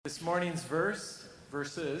This morning's verses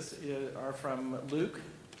are from Luke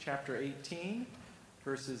chapter 18,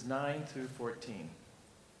 verses 9 through 14.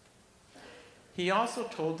 He also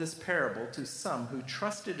told this parable to some who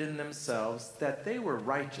trusted in themselves that they were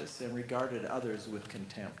righteous and regarded others with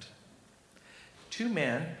contempt. 2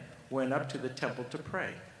 men went up to the temple to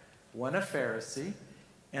pray, one a Pharisee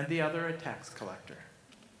and the other a tax collector.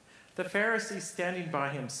 The Pharisee, standing by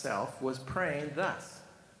himself, was praying thus: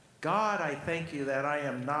 God, I thank you that I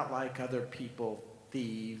am not like other people,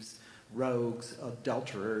 thieves, rogues,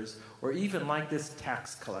 adulterers, or even like this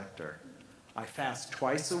tax collector. I fast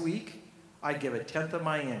twice a week. I give 1/10 of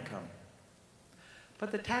my income.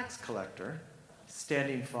 But the tax collector,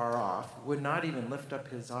 standing far off, would not even lift up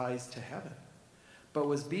his eyes to heaven, but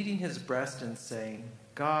was beating his breast and saying,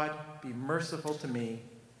 God, be merciful to me,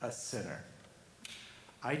 a sinner.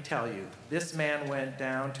 I tell you, this man went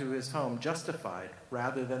down to his home justified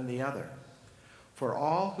rather than the other. For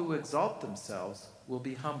all who exalt themselves will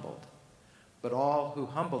be humbled, but all who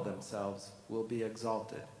humble themselves will be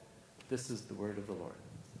exalted. This is the word of the Lord.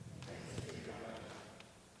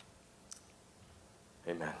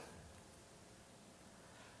 Amen.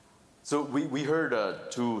 So we heard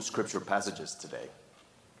 2 scripture passages today.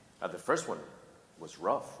 The first one was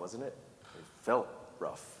rough, wasn't it? It felt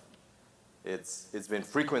rough. It's been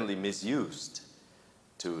frequently misused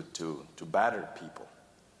to batter people.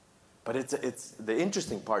 But it's the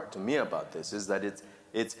interesting part to me about this is that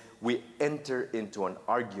it's we enter into an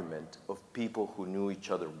argument of people who knew each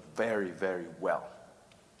other very, very well.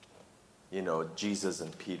 You know, Jesus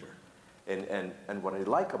and Peter. And what I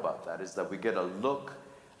like about that is that we get a look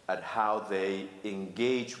at how they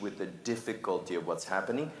engage with the difficulty of what's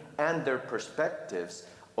happening and their perspectives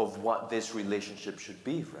of what this relationship should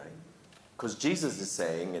be, right? Because Jesus is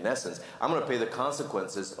saying, in essence, I'm going to pay the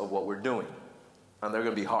consequences of what we're doing, and they're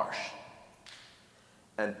going to be harsh.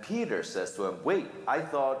 And Peter says to him, wait, I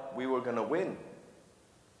thought we were going to win.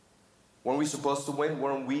 Weren't we supposed to win?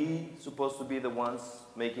 Weren't we supposed to be the ones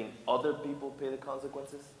making other people pay the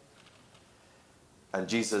consequences? And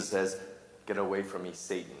Jesus says, get away from me,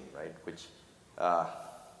 Satan, right? Which,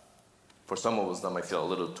 for some of us, that might feel a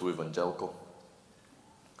little too evangelical.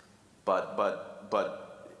 But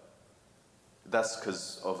that's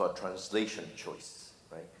because of a translation choice,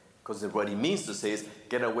 right? Because what he means to say is,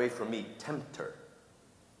 get away from me, tempter.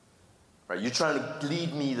 Right? You're trying to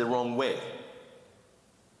lead me the wrong way.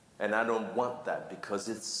 And I don't want that because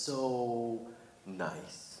it's so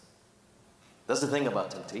nice. That's the thing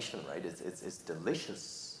about temptation, right? It's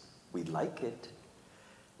delicious. We like it.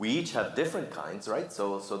 We each have different kinds, right?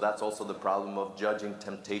 So that's also the problem of judging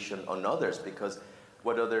temptation on others, because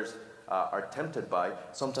what others are tempted by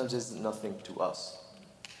sometimes is nothing to us.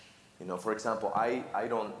 You know, for example, I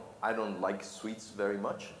don't like sweets very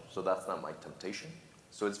much, so that's not my temptation.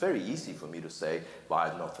 So it's very easy for me to say,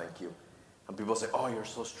 well, no, thank you. And people say, oh, you're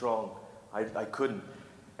so strong. I couldn't.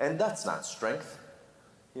 And that's not strength.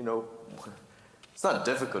 You know, it's not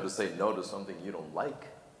difficult to say no to something you don't like.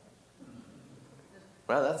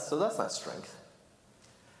 Well, that's not strength.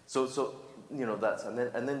 So you know, that's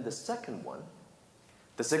and then the second one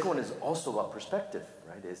is also about perspective,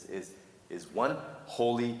 right? Is one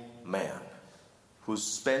holy man who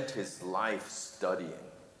spent his life studying,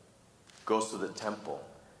 goes to the temple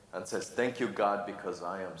and says, thank you, God, because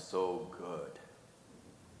I am so good.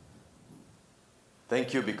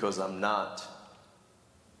 Thank you because I'm not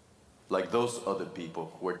like those other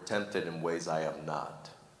people who are tempted in ways I am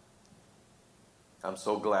not. I'm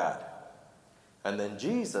so glad. And then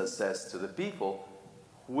Jesus says to the people,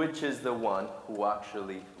 which is the one who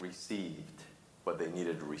actually received what they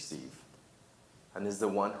needed to receive, and is the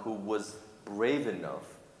one who was brave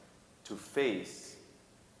enough to face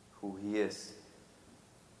who he is.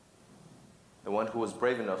 The one who was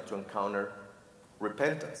brave enough to encounter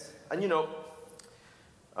repentance. And you know,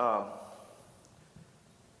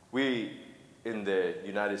 we in the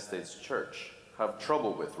United States church have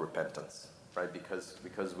trouble with repentance, right? Because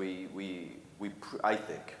I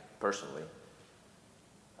think personally,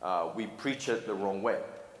 we preach it the wrong way.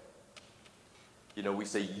 You know, we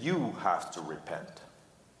say you have to repent,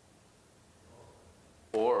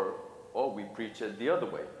 or we preach it the other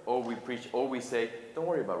way, or we say don't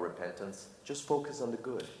worry about repentance, just focus on the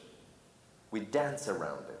good. We dance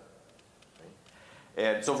around it.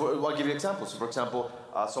 And so I'll give you examples. So for example,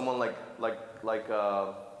 someone like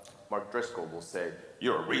Mark Driscoll will say,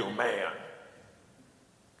 you're a real man,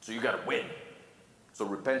 so you got to win. So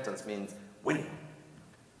repentance means winning.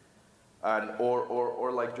 And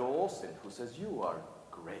or like Joel Osteen, who says, you are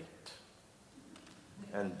great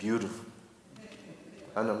and beautiful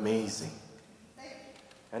and amazing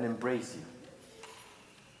and embrace you.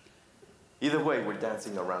 Either way, we're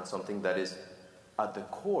dancing around something that is at the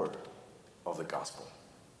core of the gospel.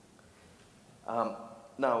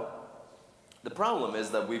 Now, the problem is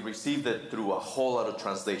that we've received it through a whole lot of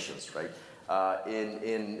translations, right?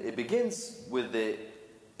 It begins with the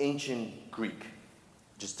ancient Greek,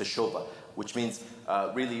 just teshuvah, which means,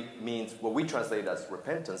 really means, what we translate as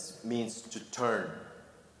repentance, means to turn,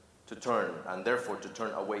 and therefore to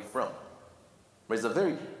turn away from. It's a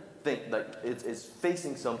very thing, like it's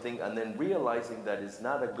facing something and then realizing that it's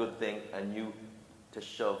not a good thing, and you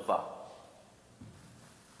teshuvah.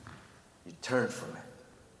 You turn from it.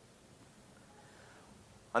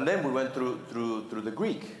 And then we went through the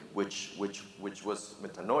Greek, which was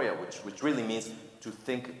metanoia, which really means to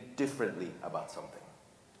think differently about something.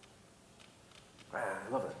 I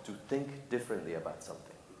love it, to think differently about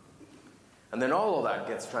something. And then all of that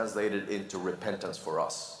gets translated into repentance for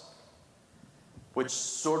us, which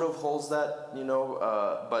sort of holds that,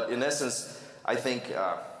 but in essence, I think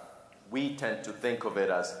we tend to think of it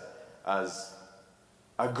as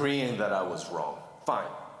agreeing that I was wrong.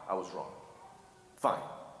 Fine, I was wrong. Fine.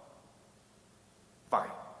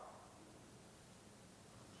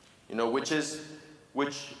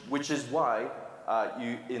 Which is why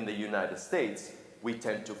in the United States, we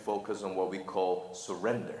tend to focus on what we call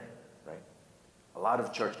surrender, right? A lot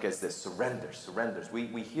of church gets this, surrenders.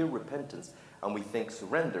 We hear repentance and we think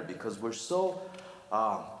surrender because we're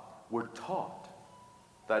taught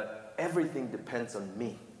that everything depends on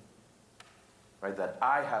me, right? That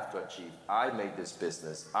I have to achieve. I made this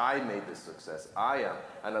business. I made this success. I am.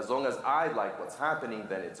 And as long as I like what's happening,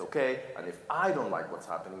 then it's okay. And if I don't like what's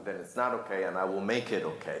happening, then it's not okay, and I will make it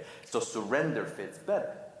okay. So surrender fits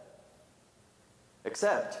better.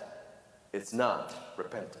 Except it's not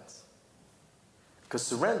repentance. Because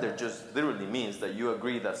surrender just literally means that you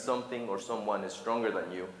agree that something or someone is stronger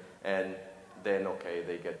than you, and then, okay,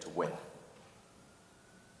 they get to win.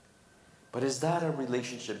 But is that a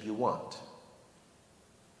relationship you want?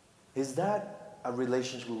 Is that a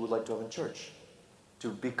relationship we would like to have in church? To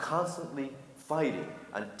be constantly fighting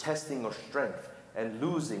and testing our strength and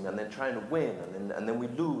losing and then trying to win, and then we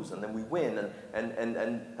lose and then we win,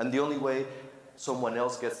 and the only way someone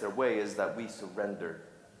else gets their way is that we surrender.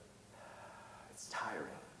 It's tiring.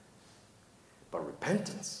 But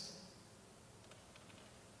repentance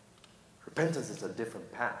is a different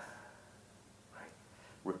path. Right?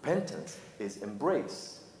 Repentance is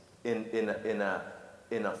embrace in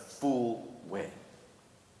a full way.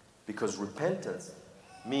 Because repentance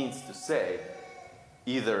means to say,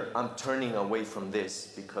 either I'm turning away from this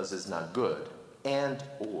because it's not good, and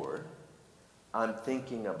or I'm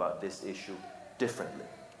thinking about this issue differently.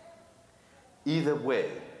 Either way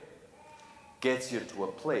gets you to a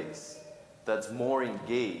place that's more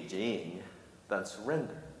engaging than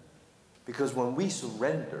surrender. Because when we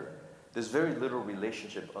surrender, there's very little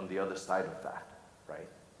relationship on the other side of that, right?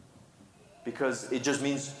 Because it just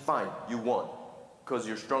means, fine, you won, because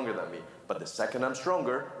you're stronger than me. But the second I'm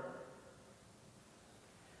stronger,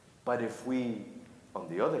 but if we, on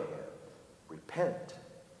the other hand, repent,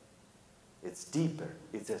 it's deeper.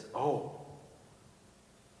 It says, oh,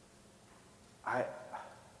 I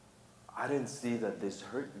didn't see that this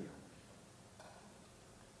hurt you.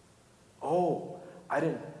 Oh, I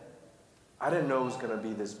didn't know it was going to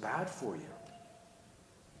be this bad for you.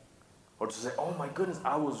 Or to say, oh my goodness,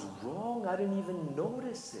 I was wrong. I didn't even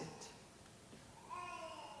notice it.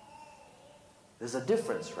 There's a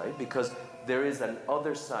difference, right? Because there is an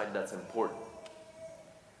other side that's important.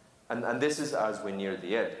 And this is as we near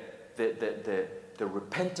the end. The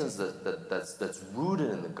repentance that's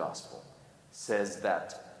rooted in the gospel says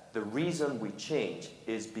that the reason we change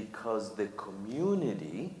is because the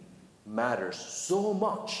community matters so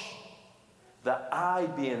much that I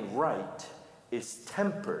being right is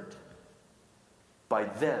tempered by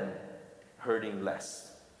them hurting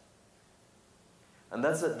less. And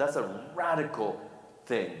that's a radical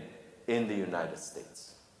thing in the United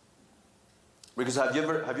States. Because have you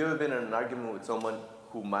ever been in an argument with someone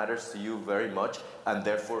who matters to you very much, and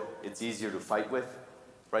therefore it's easier to fight with,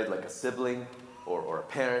 right? Like a sibling or a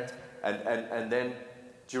parent, and then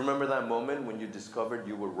do you remember that moment when you discovered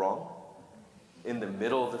you were wrong in the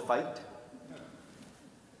middle of the fight?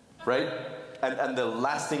 Right? And the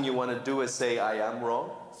last thing you want to do is say, I am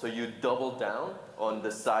wrong. So you double down on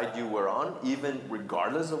the side you were on, even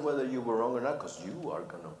regardless of whether you were wrong or not, because you are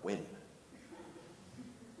going to win.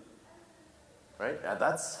 Right?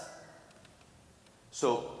 And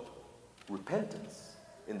so repentance,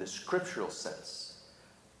 in the scriptural sense,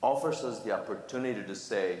 offers us the opportunity to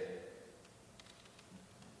say,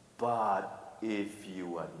 but if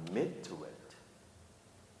you admit to it,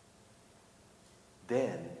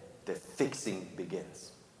 then the fixing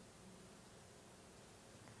begins.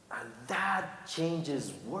 And that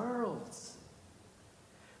changes worlds.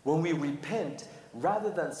 When we repent, rather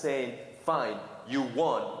than saying, fine, you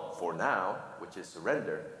won for now, which is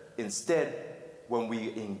surrender, instead, when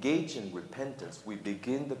we engage in repentance, we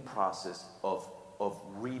begin the process of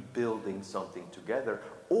rebuilding something together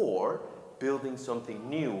or building something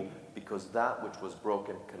new because that which was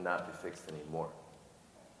broken cannot be fixed anymore.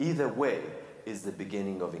 Either way is the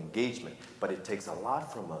beginning of engagement, but it takes a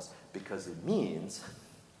lot from us because it means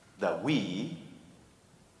that we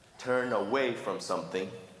turn away from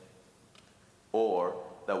something or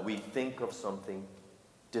that we think of something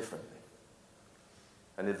differently.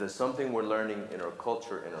 And if there's something we're learning in our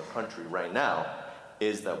culture, in our country right now,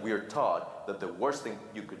 is that we are taught that the worst thing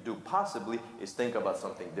you could do possibly is think about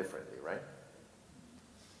something differently, right?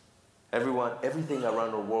 Everything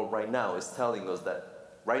around the world right now is telling us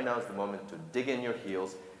that right now is the moment to dig in your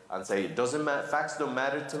heels and say, it doesn't matter, facts don't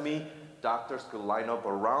matter to me, doctors could line up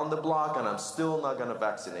around the block and I'm still not going to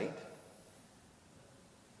vaccinate,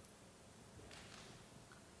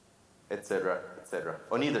 etc., etc.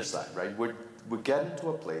 On either side, right? We're getting to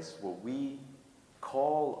a place where we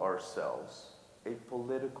call ourselves a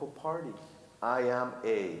political party. I am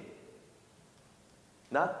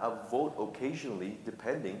not a vote occasionally,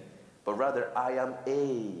 depending, but rather I am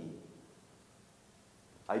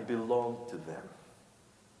I belong to them.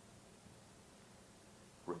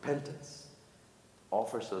 Repentance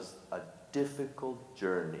offers us a difficult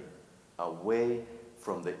journey away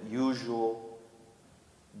from the usual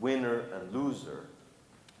winner and loser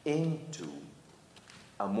into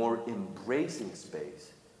a more embracing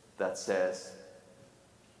space that says,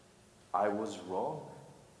 I was wrong.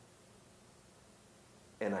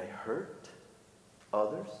 And I hurt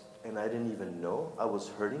others, and I didn't even know I was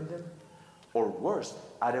hurting them. Or worse,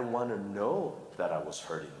 I didn't want to know that I was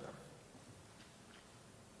hurting them.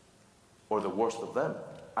 Or the worst of them,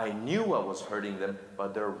 I knew I was hurting them,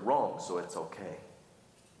 but they're wrong, so it's okay.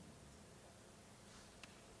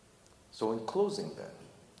 So in closing then,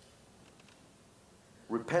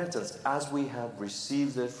 repentance as we have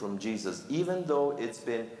received it from Jesus, even though it's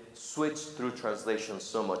been switched through translation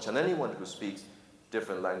so much, and anyone who speaks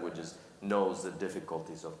different languages knows the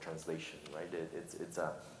difficulties of translation, right?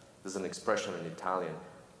 There's an expression in Italian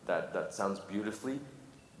that sounds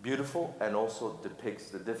beautiful and also depicts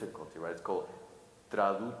the difficulty, right? It's called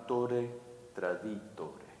traduttore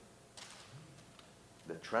traditore.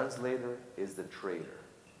 The translator is the traitor.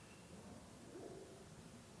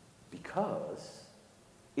 Because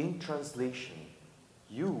in translation,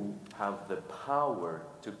 you have the power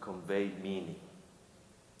to convey meaning.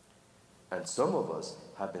 And some of us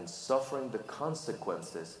have been suffering the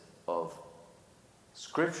consequences of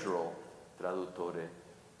scriptural traduttore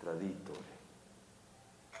traditore.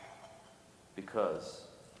 Because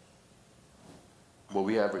what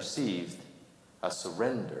we have received as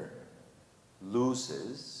surrender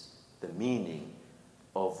loses the meaning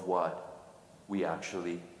of what we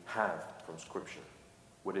actually have from Scripture.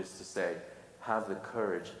 What is to say, have the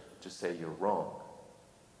courage to say you're wrong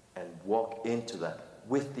and walk into that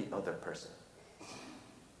with the other person.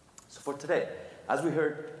 So for today, as we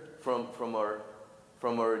heard from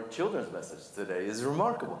our children's message today, is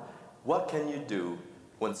remarkable. What can you do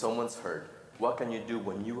when someone's hurt? What can you do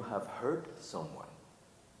when you have hurt someone?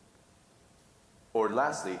 Or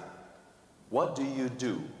lastly, what do you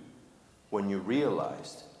do when you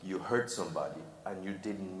realized you hurt somebody and you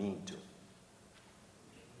didn't mean to?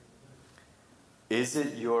 Is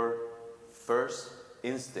it your first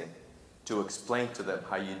instinct to explain to them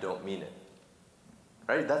how you don't mean it?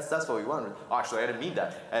 Right? That's what we want. Oh, actually, I didn't mean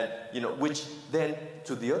that. And, which then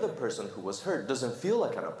to the other person who was hurt doesn't feel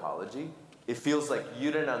like an apology. It feels like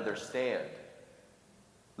you didn't understand.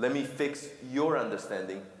 Let me fix your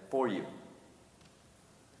understanding for you.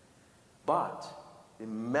 But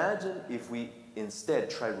imagine if we instead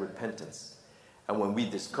try repentance. And when we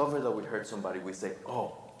discover that we hurt somebody, we say,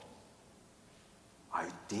 oh, I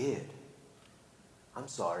did. I'm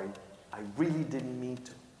sorry. I really didn't mean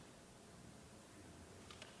to.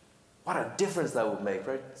 What a difference that would make,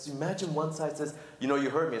 right? So imagine one side says, you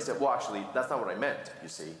hurt me. And said, well, actually, that's not what I meant, you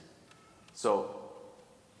see. So,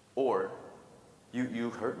 or, you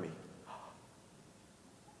hurt me.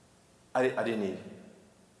 I didn't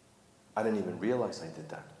even realize I did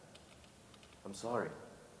that. I'm sorry.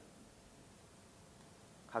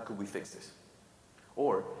 How could we fix this?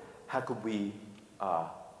 Or, how could we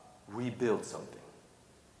rebuild something?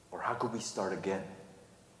 Or how could we start again?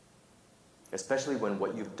 Especially when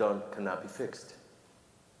what you've done cannot be fixed.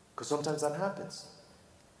 Because sometimes that happens.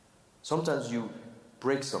 Sometimes you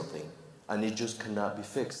break something and it just cannot be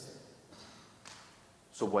fixed.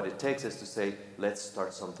 So what it takes is to say, let's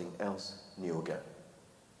start something else new again.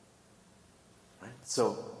 Right?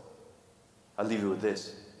 So I'll leave you with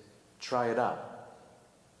this. Try it out.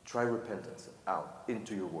 Try repentance out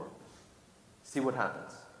into your world. See what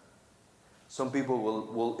happens. Some people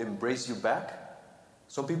will embrace you back.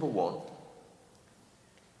 Some people won't.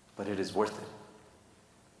 But it is worth it.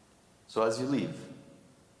 So as you leave,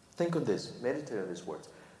 think on this. Meditate on these words.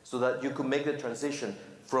 So that you can make the transition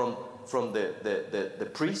from the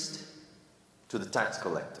priest to the tax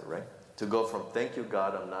collector, right? To go from, thank you,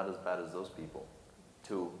 God, I'm not as bad as those people,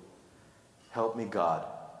 to, help me, God,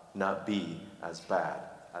 not be as bad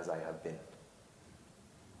as I have been.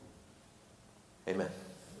 Amen.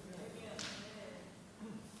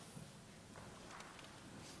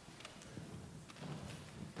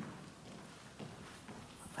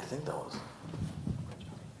 I think that was...